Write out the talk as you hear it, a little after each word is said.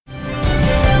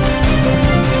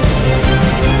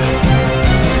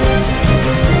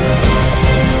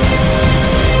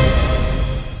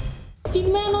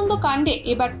কাণ্ডে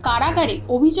এবার কারাগারে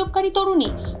অভিযোগকারী তরুণী।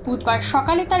 বুধবার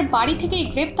সকালে তার বাড়ি থেকেই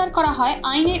গ্রেপ্তার করা হয়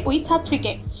আইনের ওই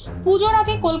ছাত্রীকে। পুজোর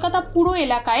আগে কলকাতা পুরো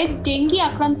এলাকায় ডেঙ্গি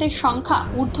আক্রান্তের সংখ্যা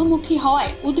ঊর্ধ্বমুখী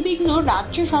হওয়ায় উদ্বিগ্ন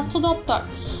রাজ্য স্বাস্থ্য দপ্তর।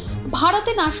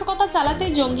 ভারতে নাশকতা চালাতে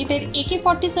জঙ্গিদের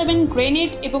AK-47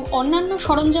 গ্রেনেড এবং অন্যান্য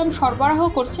সরঞ্জাম সরবরাহ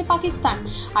করছে পাকিস্তান,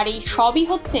 আর এই সবই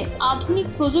হচ্ছে আধুনিক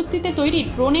প্রযুক্তিতে তৈরি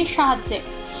ড্রোনের সাহায্যে।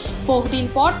 বহুদিন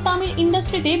পর তামিল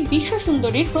ইন্ডাস্ট্রিতে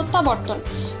বিশ্বসুন্দরীর প্রত্যাবর্তন।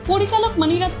 পরিচালক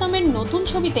মণিরত্নমের নতুন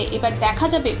ছবিতে এবার দেখা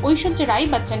যাবে ঐশ্বর্য রাই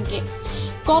বচ্চনকে।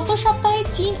 গত সপ্তাহে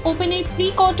চীন ওপেনের প্রি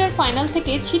কোয়ার্টার ফাইনাল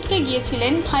থেকে ছিটকে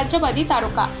গিয়েছিলেন হায়দ্রাবাদি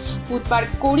তারকা। বুধবার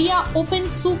কোরিয়া ওপেন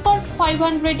সুপার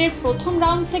 500-এর প্রথম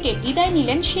রাউন্ড থেকে বিদায়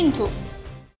নিলেন সিন্ধু।